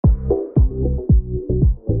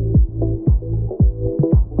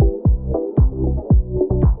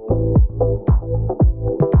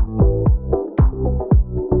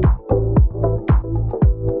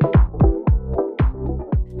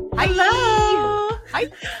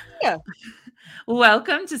Yeah.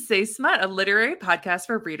 Welcome to Say Smut, a literary podcast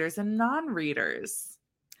for readers and non-readers.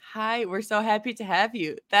 Hi, we're so happy to have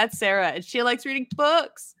you. That's Sarah, and she likes reading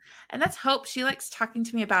books. And that's Hope. She likes talking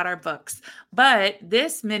to me about our books. But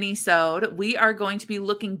this mini-sode, we are going to be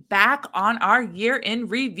looking back on our year in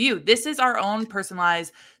review. This is our own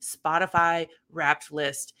personalized Spotify Wrapped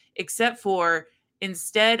list, except for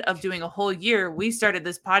instead of doing a whole year, we started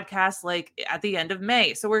this podcast like at the end of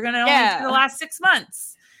May. So we're going to only do the last 6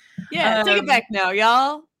 months. Yeah, take it back now,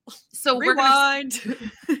 y'all. So rewind.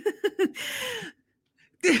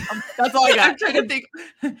 That's all I got. I'm trying to think.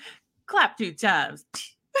 Clap 2 times.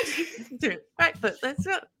 Right foot, let's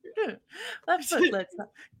go. Left foot, let's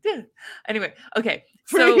go. Anyway, okay.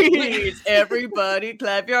 So please, everybody,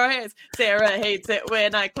 clap your hands. Sarah hates it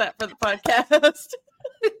when I clap for the podcast.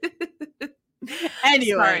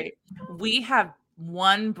 Anyway, sorry. We have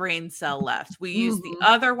one brain cell left. We used the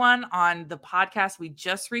other one on the podcast we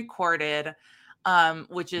just recorded,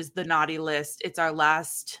 which is the Naughty List. It's our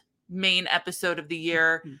last main episode of the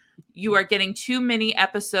year. You are getting 2 mini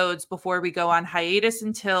episodes before we go on hiatus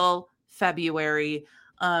until February.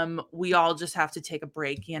 We all just have to take a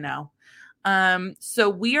break, you know.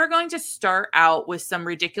 So we are going to start out with some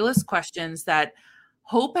ridiculous questions that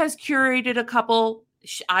Hope has curated a couple.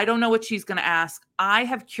 I don't know what she's going to ask. I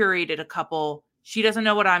have curated a couple. She doesn't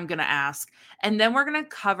know what I'm going to ask. And then we're going to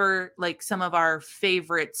cover like some of our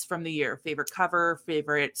favorites from the year, favorite cover,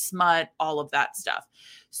 favorite smut, all of that stuff.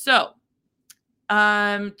 So,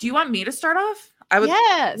 do you want me to start off?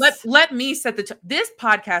 Yes. Let me set this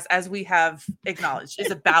podcast, as we have acknowledged, is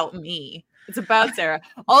about me. It's about Sarah.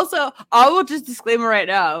 Also, I will just disclaimer right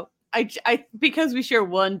now. I because we share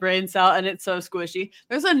one brain cell and it's so squishy,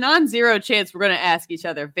 there's a non-zero chance we're going to ask each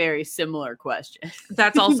other very similar questions.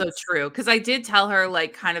 That's also true, because I did tell her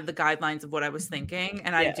like kind of the guidelines of what I was thinking,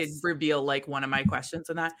 and I did reveal like one of my questions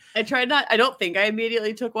in that. I don't think I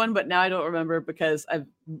immediately took one, but now I don't remember because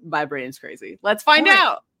my brain's crazy. Let's find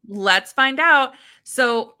out. Let's find out.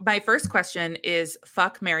 So my first question is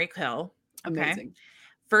fuck, marry, kill. Okay. Amazing.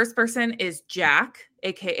 First person is Jack,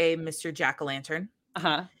 aka Mr. Jack-o'-lantern.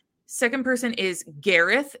 Uh-huh. Second person is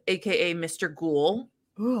Gareth, aka Mr. Ghoul,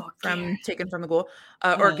 taken from the Ghoul,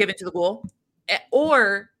 or given to the Ghoul.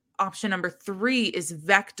 Or option number 3 is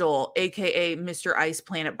Vectel, aka Mr. Ice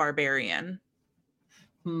Planet Barbarian.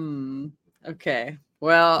 Okay.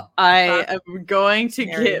 Well, I am going to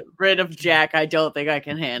get rid of Jack. I don't think I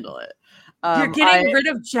can handle it. You're getting rid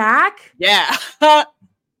of Jack? Yeah.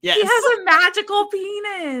 Yes. He has a magical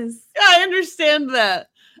penis. I understand that.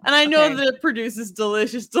 And I know that it produces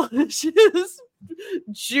delicious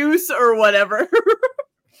juice or whatever.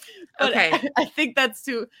 But I think that's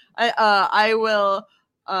too. I will.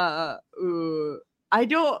 I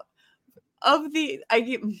don't.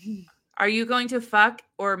 Are you going to fuck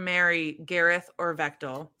or marry Gareth or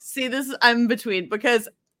Vectel? See, I'm between, because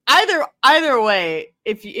either way,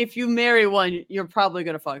 if you marry one, you're probably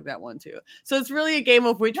gonna fuck that one too. So it's really a game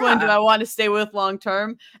of which one do I want to stay with long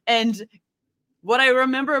term. And what I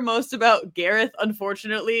remember most about Gareth,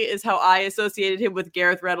 unfortunately, is how I associated him with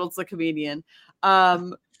Gareth Reynolds, the comedian.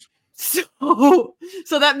 So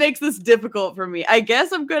that makes this difficult for me. I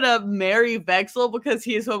guess I'm gonna marry Vexel because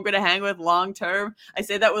he is who I'm gonna hang with long term. I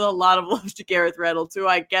say that with a lot of love to Gareth Reynolds, who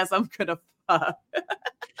I guess I'm gonna fuck.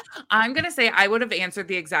 I'm gonna say I would have answered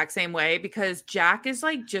the exact same way, because Jack is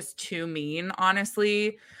like just too mean,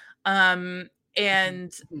 honestly.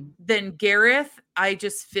 And then Gareth, I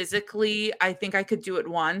just physically, I think I could do it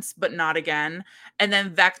once, but not again. And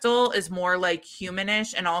then Vectel is more like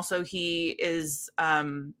humanish, and also he is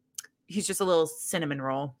he's just a little cinnamon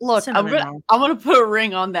roll. Look, I'm gonna put a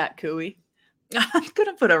ring on that cooey. I'm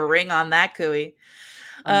gonna put a ring on that cooey.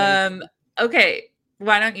 Okay,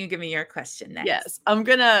 why don't you give me your question next? Yes, I'm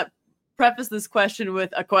gonna preface this question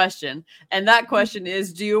with a question, and that question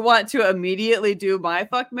is, do you want to immediately do my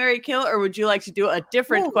fuck, marry, kill, or would you like to do a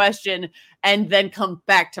different question and then come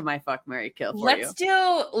back to my fuck, marry, kill let's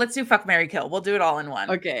do fuck, marry, kill. We'll do it all in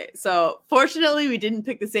one. Okay, so fortunately we didn't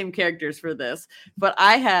pick the same characters for this, but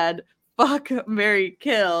I had fuck, marry,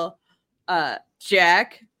 kill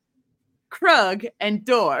Jack, Krug, and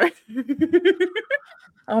Dor.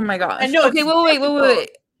 Oh my gosh. I know. Okay, wait.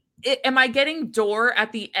 Am I getting Dor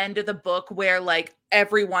at the end of the book where like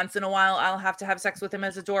every once in a while I'll have to have sex with him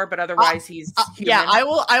as a Dor, but otherwise he's human? Yeah,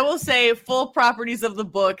 I will say full properties of the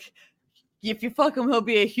book. If you fuck him, he'll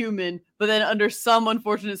be a human, but then under some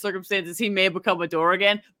unfortunate circumstances, he may become a Dor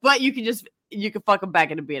again. But you can fuck him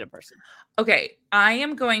back into being a person. Okay, I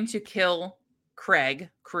am going to kill Krug.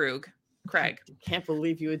 I can't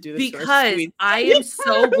believe you would do this because I am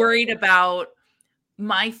so worried about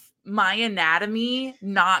my anatomy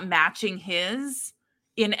not matching his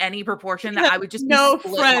in any proportion that I would just be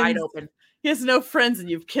split wide open. He has no friends and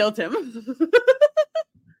you've killed him.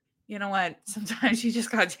 You know what? Sometimes you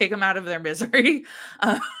just got to take them out of their misery.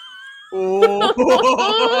 I'm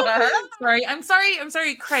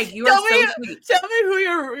sorry, Craig. You are so sweet. Tell me who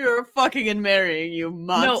you're fucking and marrying, you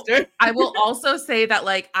monster. No, I will also say that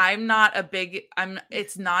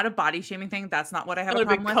it's not a body shaming thing. That's not what I have a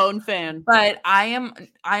problem with. Cone fan. But I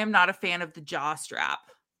am not a fan of the jaw strap.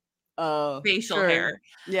 Oh, facial hair.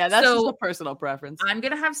 Yeah, that's just a personal preference. I'm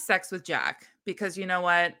gonna have sex with Jack because you know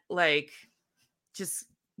what? Just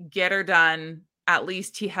get her done. At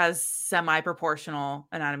least he has semi-proportional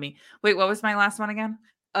anatomy. Wait, what was my last one again?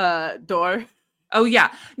 Door. Oh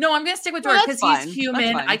yeah. No, I'm gonna stick with Door because he's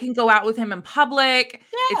human. I can go out with him in public.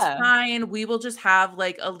 Yeah. It's fine. We will just have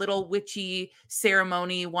a little witchy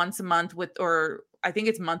ceremony once a month or I think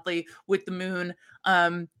it's monthly with the moon.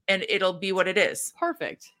 And it'll be what it is.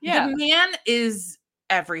 Perfect. Yeah. The man is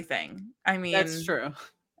everything. I mean, that's true.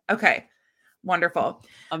 Okay. Wonderful.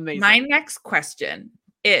 Amazing. My next question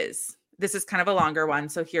is, this is kind of a longer one,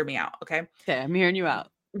 so hear me out, okay? Okay, I'm hearing you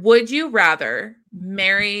out. Would you rather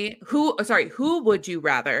who would you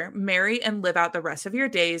rather marry and live out the rest of your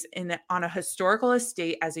days on a historical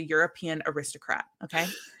estate as a European aristocrat? Okay.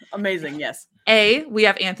 Amazing. Yes. A, we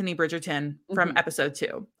have Anthony Bridgerton from episode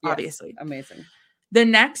 2, obviously. Yes, amazing. The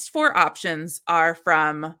next 4 options are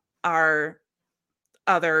from our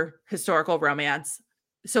other historical romance.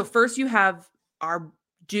 So first you have our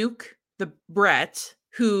Duke, the Brett,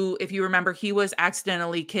 who, if you remember, he was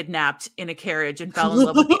accidentally kidnapped in a carriage and fell in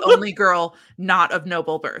love with the only girl not of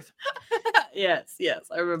noble birth. Yes,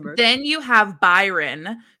 I remember. Then you have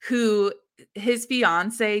Byron, who his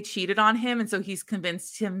fiance cheated on him, and so he's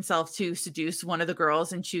convinced himself to seduce one of the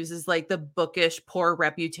girls and chooses the bookish, poor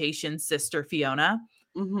reputation sister Fiona.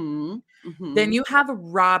 Mm-hmm. Mm-hmm. Then you have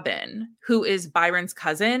Robin, who is Byron's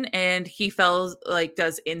cousin, and he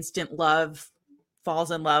does instant love,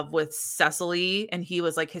 falls in love with Cecily, and he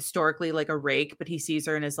was historically a rake, but he sees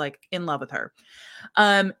her and is in love with her.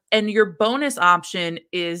 And your bonus option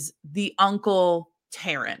is the uncle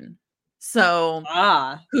Taryn. So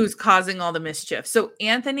who's causing all the mischief. So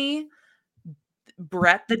Anthony,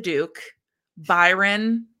 Brett the Duke,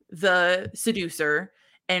 Byron the seducer,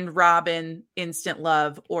 and Robin instant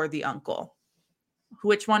love or the uncle.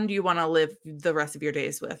 Which one do you want to live the rest of your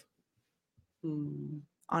days with? On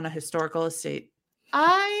a historical estate?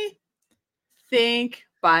 I think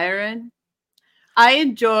Byron. I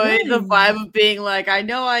enjoy the vibe of being I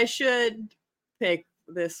know I should pick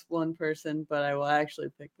this one person, but I will actually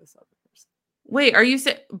pick this other person. Wait, are you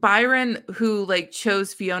saying Byron who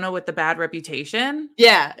chose Fiona with the bad reputation?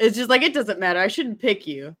 Yeah, it's just it doesn't matter. I shouldn't pick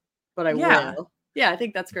you, but I will. Yeah, I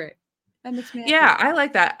think that's great. That makes me happy. Yeah, I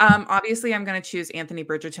like that. Obviously I'm going to choose Anthony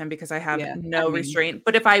Bridgerton because I have restraint.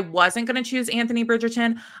 But if I wasn't going to choose Anthony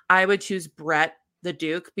Bridgerton, I would choose Brett the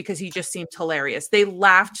Duke because he just seemed hilarious. They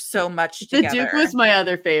laughed so much together. The Duke was my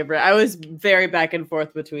other favorite. I was very back and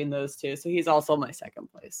forth between those two, so he's also my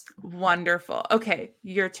second place. Wonderful. Okay,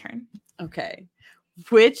 your turn. Okay.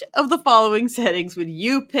 Which of the following settings would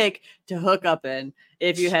you pick to hook up in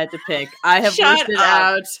if you had to pick? I have listed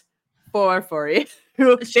out 4 for you.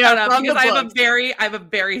 Shut up, because I have a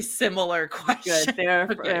very similar question.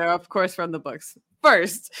 Good. They're of course from the books.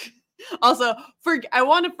 First, also, I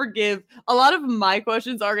want to forgive a lot of my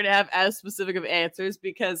questions are going to have as specific of answers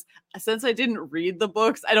because since I didn't read the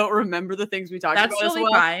books, I don't remember the things we talked about. That's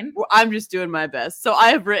really fine. I'm just doing my best. So I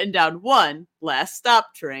have written down 1, Last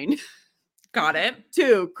Stop Train. Got it.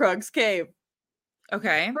 2, Krug's Cave.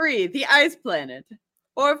 Okay. 3, The Ice Planet.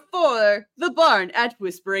 Or 4, The Barn at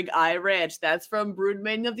Whispering Eye Ranch. That's from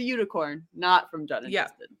Broodmaiden of the Unicorn, not from Dun and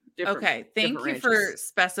Dusted. Okay, thank you for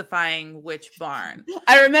specifying which barn.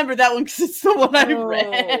 I remember that one because it's the one I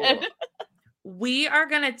read. We are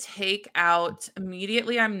going to take out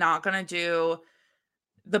immediately. I'm not going to do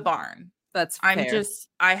the barn. That's fair.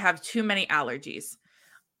 I have too many allergies.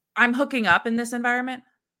 I'm hooking up in this environment.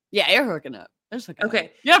 Yeah, you're hooking up.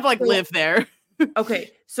 Okay. You have to live there. Okay,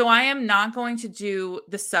 so I am not going to do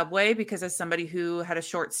the subway because as somebody who had a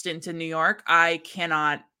short stint in New York, I'm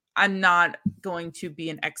not going to be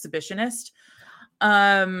an exhibitionist.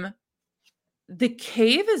 The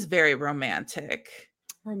cave is very romantic.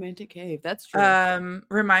 Romantic cave. That's true.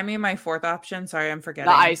 Remind me of my 4th option. Sorry, I'm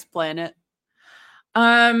forgetting. The Ice Planet.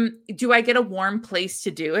 Do I get a warm place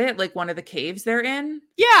to do it? Like one of the caves they're in?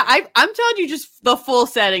 Yeah, I'm telling you, just the full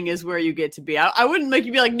setting is where you get to be. I wouldn't make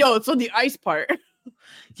you be like, no, it's on the ice part.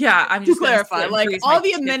 Yeah, I'm just to clarify. All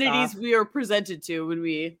the amenities we were presented to when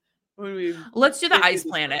we Let's do the ice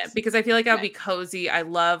planet because I feel like that would be cozy. I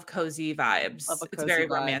love cozy vibes. It's very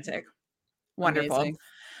romantic. Wonderful. Amazing.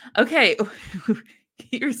 Okay.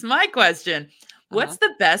 Here's my question. What's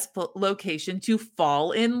the best location to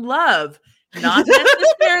fall in love? Not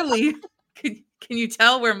necessarily. Can you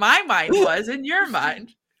tell where my mind was in your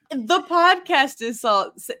mind? The podcast is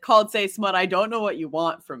called Say Smut. I don't know what you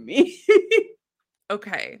want from me.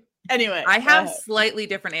 Okay. Anyway. I have slightly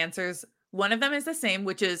different answers. One of them is the same,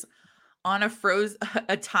 which is on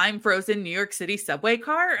a time frozen New York City subway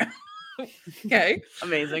car. Okay.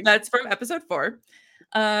 Amazing. That's from episode 4.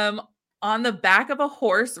 On the back of a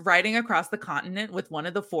horse riding across the continent with one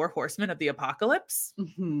of the 4 horsemen of the apocalypse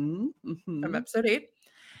from episode 8.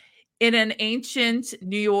 In an ancient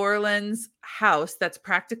New Orleans house that's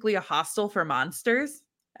practically a hostel for monsters,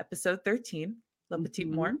 episode 13, Le Petit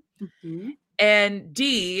Mort. And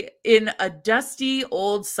D, in a dusty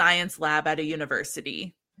old science lab at a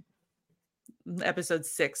university. Episode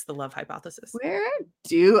 6, The Love Hypothesis. Where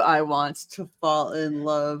do I want to fall in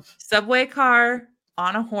love? Subway car,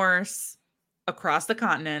 on a horse, across the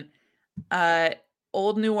continent,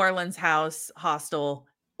 old New Orleans house, hostel,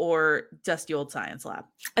 or dusty old science lab.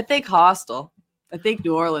 I think hostel. I think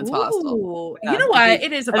New Orleans hostel. Yeah, you know what?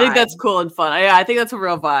 It is a vibe. I think that's cool and fun. I think that's a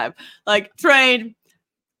real vibe. Like train,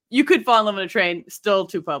 you could fall in love in a train, still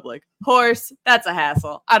too public. Horse, that's a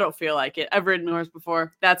hassle. I don't feel like it. I've ridden a horse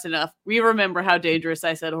before. That's enough. We remember how dangerous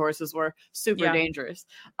I said horses were. Super dangerous.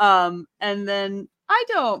 And then I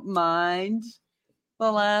don't mind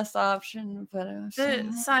the last option, but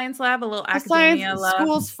the science lab, a little academia lab.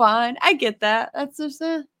 School's fine. I get that. That's just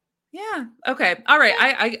it. Yeah. Okay. All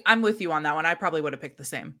right. I'm with you on that one. I probably would have picked the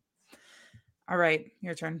same. All right.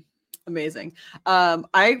 Your turn. Amazing.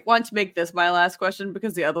 I want to make this my last question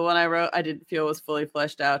because the other one I wrote, I didn't feel was fully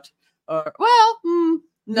fleshed out.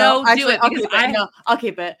 No, actually, do it. I'll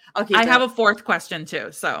keep it. I have a 4th question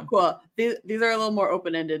too. So cool. These are a little more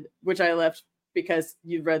open-ended, which I left because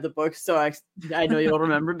you read the book, so I know you'll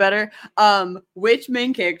remember better. Which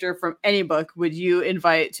main character from any book would you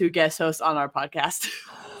invite to guest host on our podcast?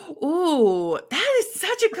 Ooh, that is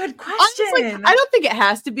such a good question. Honestly, I don't think it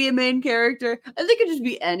has to be a main character. I think it could just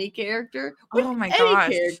be any character. Oh my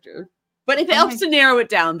gosh. Character. But if it helps to narrow it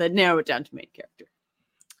down, then narrow it down to main character.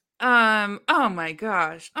 Oh my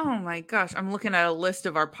gosh. I'm looking at a list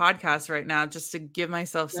of our podcasts right now just to give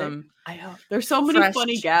myself some. I know. There's so many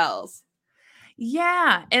funny gals.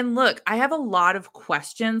 Yeah. And look, I have a lot of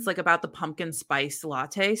questions like about the pumpkin spice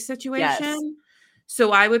latte situation. Yes.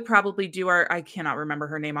 So I would probably do I cannot remember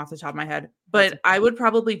her name off the top of my head, but I would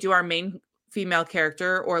probably do our main female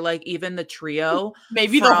character or like even the trio.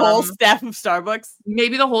 Maybe the whole staff of Starbucks.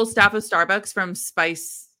 Maybe the whole staff of Starbucks from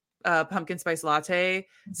pumpkin spice latte,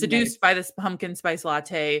 seduced by this pumpkin spice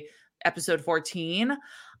latte, episode 14.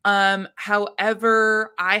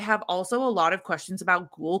 However, I have also a lot of questions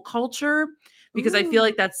about ghoul culture because I feel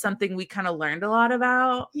like that's something we kind of learned a lot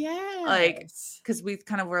about. Yeah. Like, because we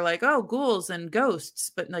kind of were like, oh, ghouls and ghosts,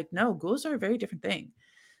 but like, no, ghouls are a very different thing.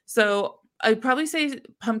 So I'd probably say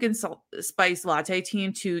pumpkin spice latte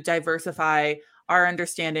team to diversify our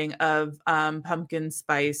understanding of pumpkin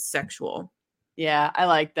spice sexual. Yeah, I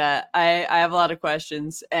like that. I have a lot of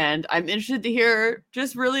questions and I'm interested to hear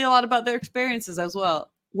just really a lot about their experiences as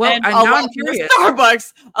well. Well, and I'm curious.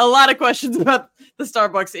 Starbucks, a lot of questions about the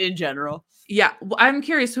Starbucks in general. Yeah, well, I'm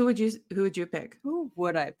curious. Who would you pick? Who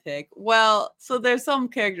would I pick? Well, so there's some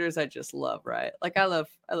characters I just love, right? Like I love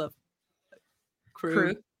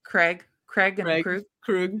Krug. Craig, and Krug.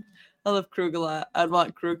 Krug. I love Krug a lot. I'd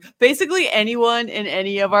want Krug. Basically, anyone in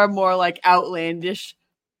any of our more like outlandish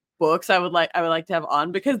books, I would like to have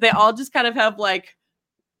on because they all just kind of have like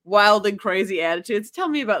wild and crazy attitudes. Tell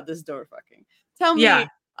me about this door fucking. Tell me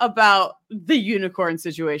about the unicorn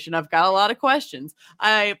situation. I've got a lot of questions.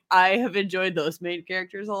 I have enjoyed those main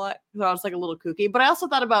characters a lot because I was like a little kooky, but I also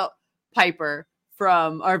thought about Piper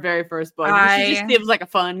from our very first book. She just seems like a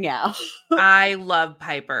fun gal. I love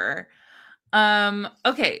Piper.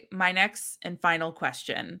 Okay, my next and final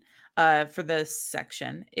question for this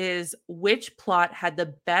section is which plot had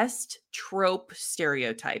the best trope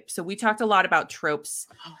stereotype? So we talked a lot about tropes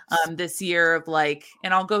this year of like,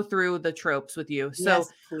 and I'll go through the tropes with you. So,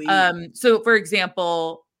 yes, so for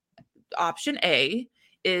example, option A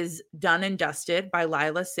is Done and Dusted by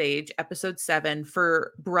Lila Sage, episode 7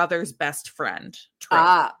 for brother's best friend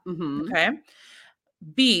trope. Okay.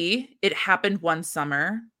 B, It Happened One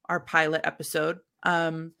Summer, our pilot episode.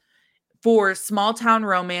 For small town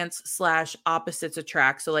romance / opposites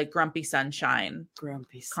attract. So like Grumpy Sunshine.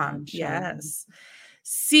 Yes.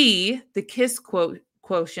 C, The Kiss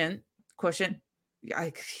Quotient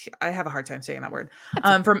I have a hard time saying that word.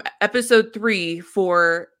 From episode 3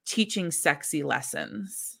 for teaching sexy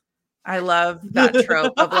lessons. I love that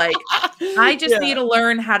trope of like, I just need to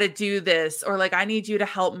learn how to do this, or like, I need you to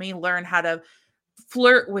help me learn how to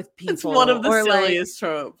flirt with people. It's one of the silliest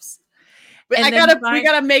tropes. But we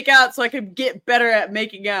gotta make out so I can get better at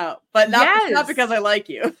making out, but not because I like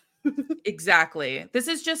you. Exactly. This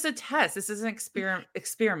is just a test. This is an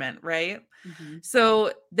experiment, right? Mm-hmm.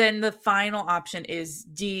 So then the final option is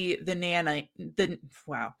D, the nanny. The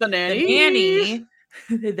nanny.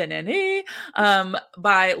 The nanny.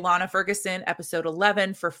 By Lana Ferguson, episode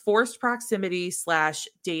 11 for forced proximity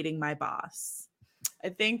 / dating my boss. I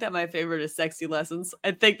think that my favorite is sexy lessons. I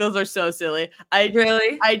think those are so silly.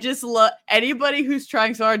 Really? I just love anybody who's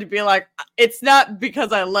trying so hard to be like, it's not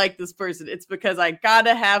because I like this person. It's because I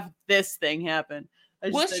gotta have this thing happen.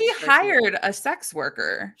 She hired a sex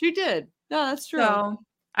worker. She did. No, that's true. So,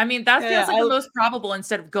 I mean, that feels like the most probable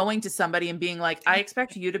instead of going to somebody and being like, I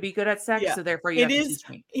expect you to be good at sex, so therefore you have to teach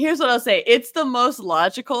me. Here's what I'll say. It's the most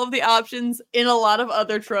logical of the options in a lot of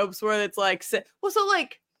other tropes where it's like,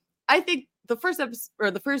 I think the first episode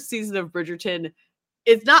or the first season of Bridgerton,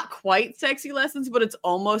 it's not quite sexy lessons, but it's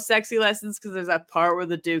almost sexy lessons because there's that part where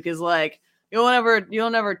the Duke is like, you'll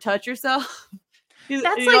never touch yourself.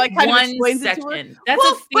 That's like one section. That's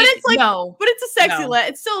but it's a sexy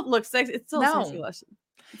lesson. It still looks sexy. It's still a sexy lesson.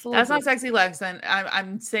 That's not sexy lesson.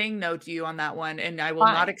 I'm saying no to you on that one, and I will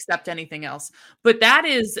not accept anything else. But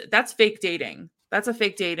that's fake dating. That's a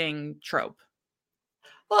fake dating trope.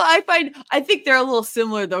 Well, I think they're a little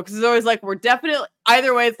similar though, because it's always like we're definitely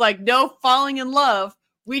either way. It's like no falling in love.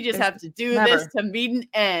 We just have to do this to meet an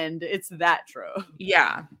end. It's that trope.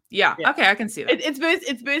 Yeah. Okay, I can see that.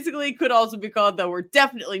 It's basically could also be called though. We're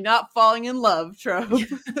definitely not falling in love trope.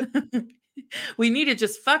 We need to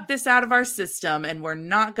just fuck this out of our system, and we're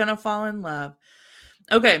not gonna fall in love.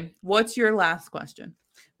 Okay, what's your last question?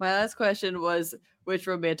 My last question was, which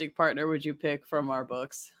romantic partner would you pick from our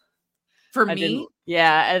books? For me?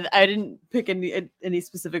 And I didn't pick any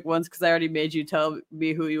specific ones because I already made you tell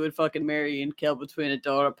me who you would fucking marry and kill between a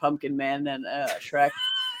Dora Pumpkin Man and Shrek.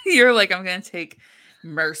 You're like, I'm going to take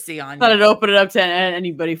mercy on you. Thought I'd open it up to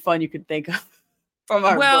anybody fun you could think of from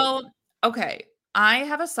our book. Okay. I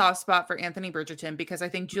have a soft spot for Anthony Bridgerton because I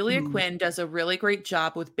think Julia Quinn does a really great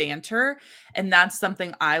job with banter. And that's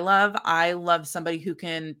something I love. I love somebody who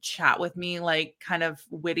can chat with me, like kind of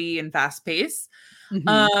witty and fast paced.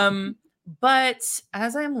 Mm-hmm. But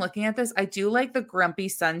as I'm looking at this, I do like the grumpy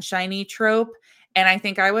sunshiny trope. And I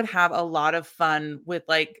think I would have a lot of fun with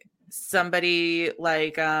like somebody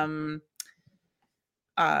like, It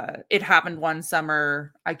Happened One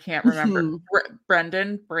Summer. I can't remember.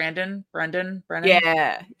 Brandon.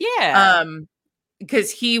 Yeah.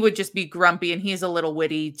 Because he would just be grumpy and he's a little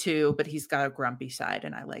witty too, but he's got a grumpy side.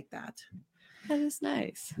 And I like that. That is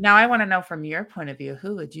nice. Now I want to know from your point of view,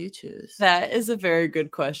 who would you choose? That is a very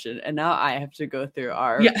good question. And now I have to go through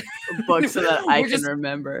our book so that I can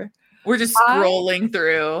remember. We're just scrolling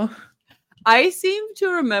through. I seem to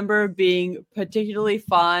remember being particularly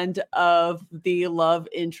fond of the love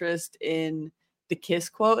interest in The Kiss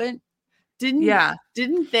Quotient.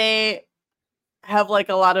 Didn't they have like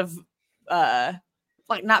a lot of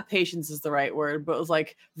like not patience is the right word, but it was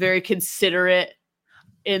like very considerate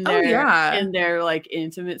in their like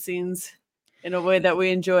intimate scenes in a way that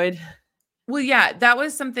we enjoyed. Well, yeah, that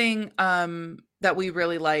was something that we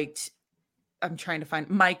really liked. I'm trying to find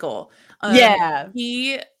Michael.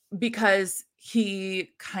 Because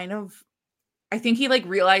he kind of, I think he like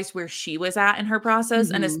realized where she was at in her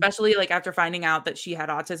process. And especially like after finding out that she had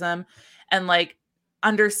autism and like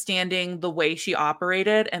understanding the way she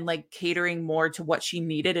operated and like catering more to what she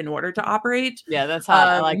needed in order to operate. Yeah, that's how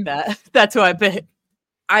I like that. That's who I picked.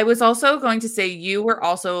 I was also going to say you were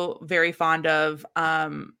also very fond of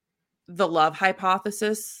the love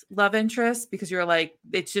hypothesis love interest because you're like,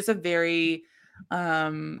 it's just a very,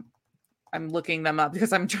 I'm looking them up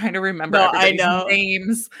because I'm trying to remember everybody's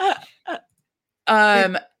names.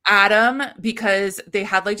 Adam, because they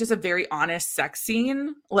had like just a very honest sex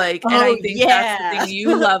scene. Like, and I think that's the thing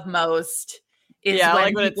you love most is when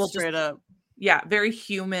like people just straight up. Yeah, very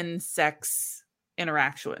human sex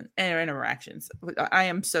interactions. I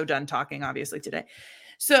am so done talking, obviously, today.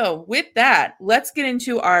 So with that, let's get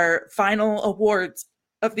into our final awards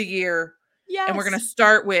of the year. Yes. And we're going to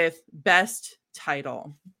start with best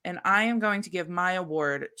title. And I am going to give my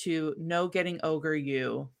award to No Getting Ogre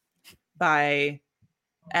You by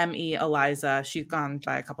M.E. Eliza. She's gone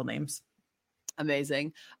by a couple names.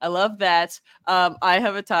 Amazing. I love that. I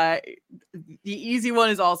have a tie. The easy one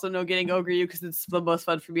is also No Getting Ogre You because it's the most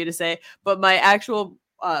fun for me to say. But my actual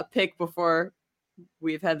pick before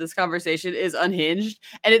we've had this conversation is Unhinged.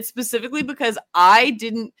 And it's specifically because I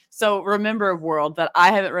didn't. So remember, World, that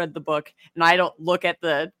I haven't read the book and I don't look at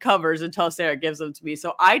the covers until Sarah gives them to me.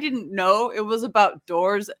 So I didn't know it was about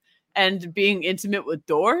doors and being intimate with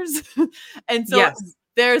doors. And so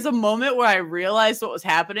there's a moment where I realized what was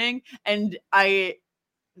happening, and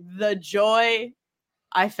the joy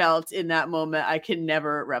I felt in that moment, I can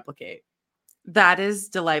never replicate. That is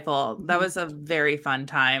delightful. That was a very fun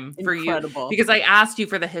time for Incredible. you, because I asked you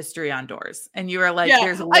for the history on doors and you were like,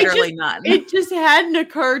 there's literally none. It just hadn't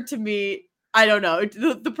occurred to me. I don't know.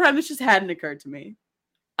 The premise just hadn't occurred to me.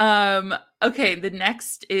 Okay. The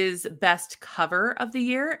next is best cover of the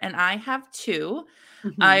year. And I have two.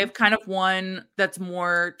 I have kind of one that's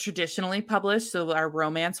more traditionally published. So our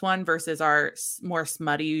romance one versus our more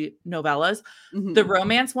smutty novellas. The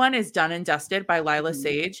romance one is Done and Dusted by Lila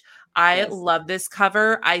Sage. I love this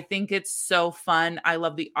cover. I think it's so fun. I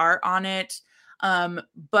love the art on it.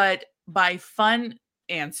 But my fun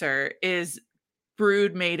answer is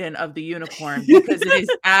Brood Maiden of the Unicorn, because it is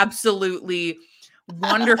absolutely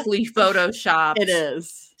wonderfully photoshopped. It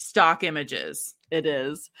is. Stock images. It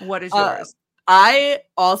is. What is yours? I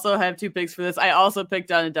also have two picks for this. I also picked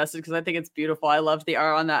Done and Dusted because I think it's beautiful. I love the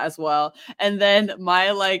art on that as well. And then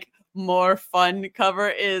my more fun cover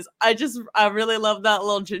is I really love that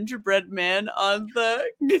little gingerbread man on the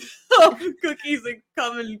cookies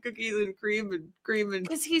and cream and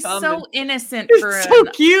because he's so innocent. He's so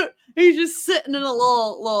cute. He's just sitting in a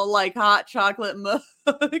little hot chocolate mug.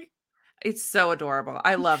 It's so adorable.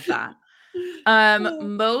 I love that.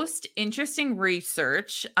 Most interesting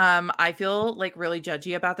research. I feel really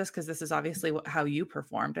judgy about this because this is obviously how you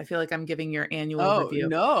performed. I feel like I'm giving your annual review.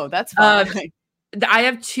 No, that's fine. I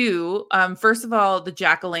have two. First of all, the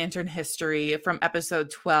jack-o'-lantern history from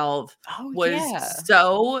episode 12 was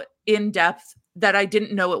so in depth that I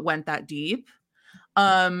didn't know it went that deep.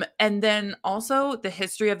 And then also the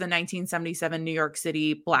history of the 1977 New York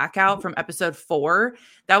City blackout from episode 4.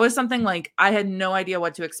 That was something I had no idea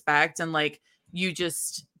what to expect. And you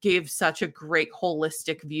just gave such a great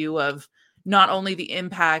holistic view of not only the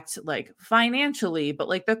impact financially, but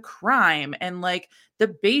the crime and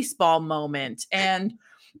the baseball moment. And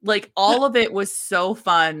all of it was so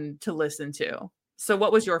fun to listen to. So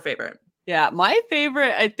what was your favorite? Yeah, my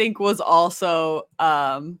favorite, I think, was also,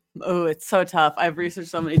 it's so tough. I've researched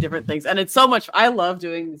so many different things, and it's so much. I love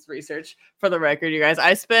doing this research, for the record, you guys.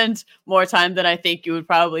 I spend more time than I think you would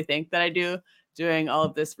probably think that I do doing all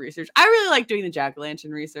of this research. I really like doing the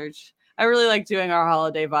jack-o'-lantern research. I really like doing our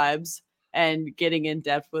holiday vibes and getting in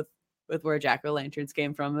depth with where jack-o'-lanterns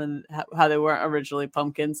came from and how they weren't originally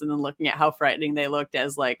pumpkins, and then looking at how frightening they looked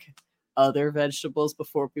as other vegetables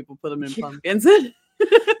before people put them in pumpkins.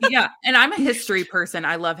 Yeah. And I'm a history person.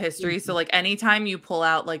 I love history. So anytime you pull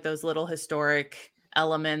out those little historic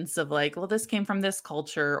elements of well, this came from this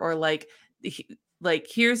culture, or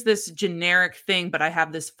here's this generic thing, but I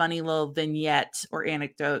have this funny little vignette or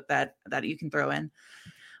anecdote that you can throw in.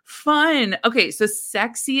 Fun. Okay. So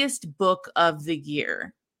sexiest book of the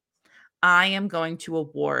year. I am going to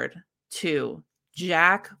award to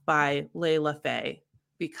Jack by Layla Faye,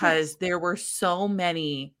 because there were so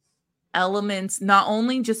many elements, not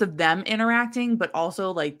only just of them interacting, but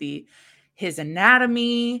also his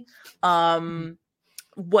anatomy,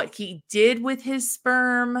 what he did with his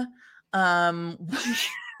sperm, there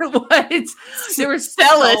was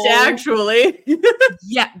actually.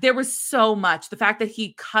 Yeah, there was so much. The fact that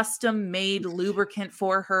he custom made lubricant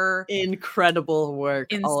for her, incredible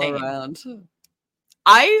work. Insane. All around.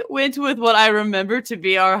 I went with what I remember to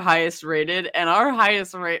be our highest rated, and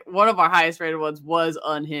one of our highest rated ones was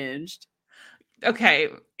Unhinged. Okay,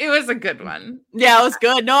 it was a good one. Yeah, it was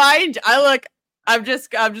good. No, I'm just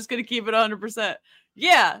gonna keep it 100%.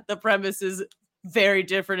 Yeah, the premise is very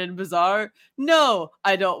different and bizarre. No,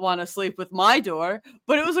 I don't want to sleep with my door,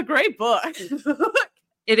 but it was a great book.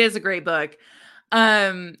 It is a great book.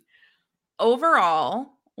 Overall,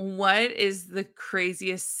 what is the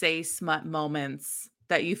craziest say smut moments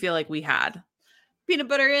that you feel we had? Peanut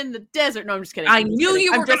butter in the desert. No, I'm just kidding. I knew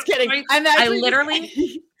you were. I'm just kidding. I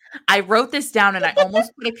literally I wrote this down and I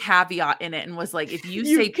almost put a caveat in it and was like, if you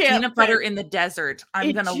say peanut butter in the desert,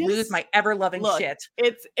 I'm going to lose my ever-loving shit.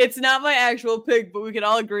 It's not my actual pick, but we can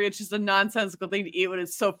all agree it's just a nonsensical thing to eat when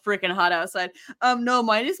it's so freaking hot outside. No,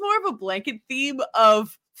 mine is more of a blanket theme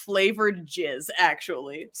of flavored jizz,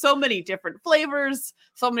 actually. So many different flavors,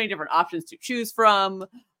 so many different options to choose from.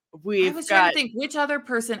 I was trying to think which other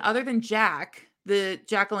person other than Jack, the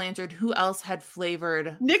jack-o'-lantern, who else had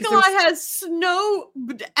flavored? Nikolai has snow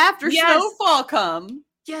after snowfall come.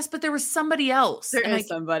 Yes, but there was somebody else. There is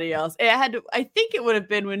somebody else. It had to, I think it would have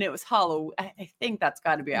been when it was Halloween. I think that's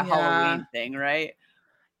got to be a Halloween thing, right?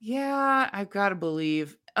 Yeah, I've got to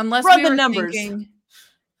believe. Unless Run we the were numbers.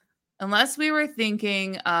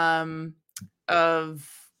 thinking of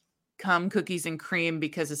cum cookies and cream,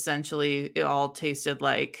 because essentially it all tasted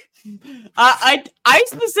like I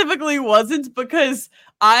specifically wasn't, because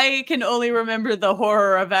I can only remember the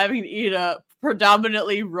horror of having to eat a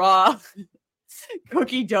predominantly raw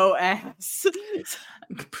cookie dough ass.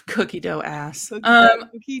 Cookie dough ass.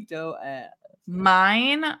 Cookie dough ass.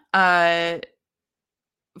 Mine,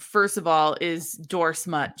 first of all, is Door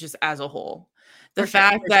Smut just as a whole. The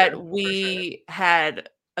fact that we had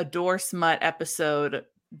a Door Smut episode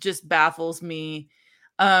just baffles me.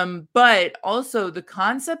 But also the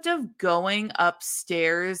concept of going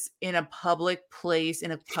upstairs in a public place,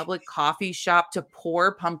 in a public coffee shop, to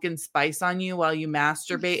pour pumpkin spice on you while you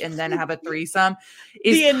masturbate and then have a threesome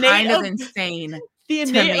is kind of insane. The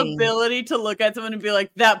innate ability to look at someone and be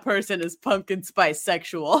like, that person is pumpkin spice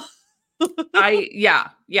sexual. Yeah.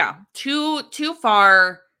 Too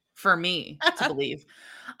far for me to believe.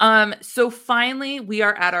 So finally we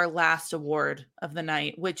are at our last award of the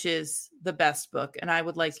night, which is the best book. And I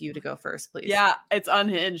would like you to go first, please. Yeah, it's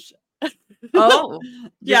Unhinged. Oh,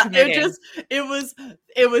 yeah,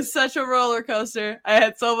 it was such a roller coaster. I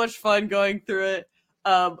had so much fun going through it.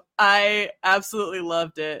 I absolutely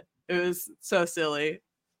loved it. It was so silly.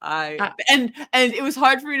 And it was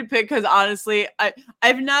hard for me to pick, because honestly,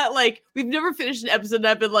 I've not, like, we've never finished an episode and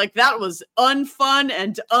I've been like, that was unfun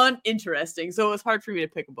and uninteresting. So it was hard for me to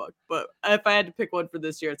pick a book. But if I had to pick one for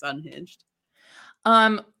this year, it's Unhinged.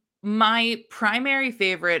 My primary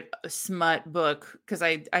favorite smut book, because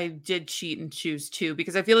I did cheat and choose two,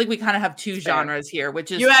 because I feel like we kind of have two genres here,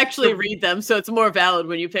 which is you actually read them, so it's more valid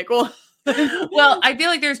when you pick one. Well, I feel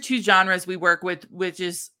like there's two genres we work with, which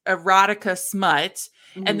is erotica smut,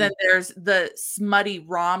 and then there's the smutty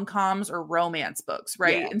rom-coms or romance books,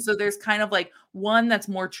 right? Yeah. And so there's kind of like one that's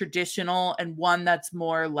more traditional and one that's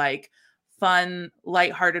more like fun,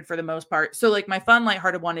 lighthearted for the most part. So like my fun,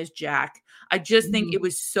 lighthearted one is Jack. I just think it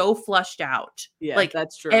was so flushed out. Yeah, like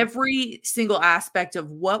that's true. Every single aspect of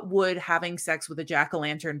what would having sex with a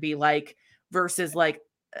jack-o'-lantern be like versus like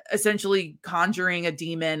essentially conjuring a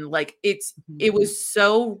demon. Like it was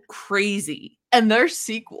so crazy. And there's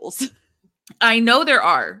sequels. I know there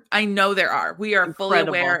are. We are fully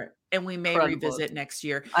aware, and we may revisit next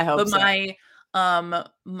year. I hope so.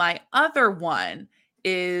 My other one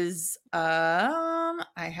is I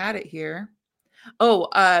had it here.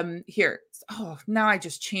 Here. Oh, now I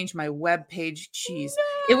just changed my web page. Jeez.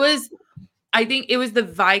 No. I think it was the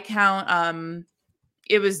Viscount.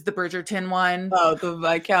 It was the Bridgerton one. Oh, the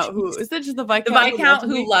Viscount. Who is it? Just the Viscount? The Viscount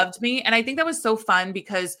who loved me. And I think that was so fun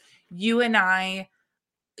because we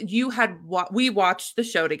watched the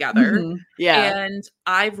show together. Mm-hmm. Yeah. And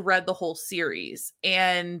I've read the whole series.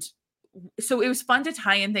 And so it was fun to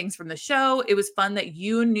tie in things from the show. It was fun that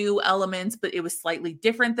you knew elements, but it was slightly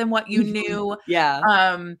different than what you knew.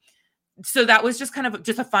 Yeah. So that was just kind of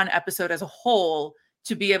just a fun episode as a whole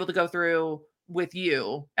to be able to go through with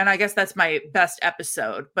you. And I guess that's my best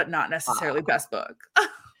episode, but not necessarily best book.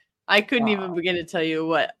 I couldn't even begin to tell you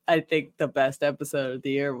what I think the best episode of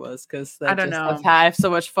the year was, because I don't know. I have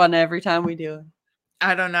so much fun every time we do it.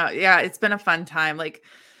 I don't know. Yeah, it's been a fun time. Like,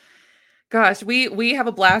 gosh, we have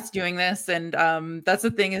a blast doing this. And that's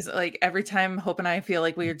the thing is, like, every time Hope and I feel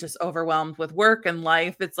like we are just overwhelmed with work and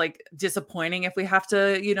life, it's like disappointing if we have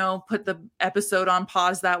to, put the episode on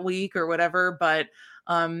pause that week or whatever. But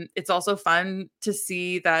it's also fun to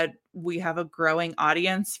see that we have a growing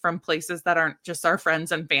audience from places that aren't just our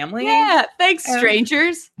friends and family. Yeah. Thanks,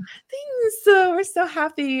 strangers. So we're so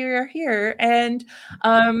happy you're here. And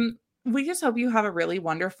we just hope you have a really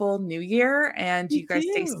wonderful new year and you guys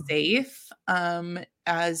stay safe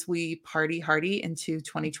as we party hardy into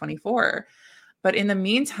 2024. But in the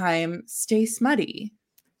meantime, stay smutty.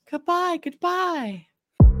 Goodbye.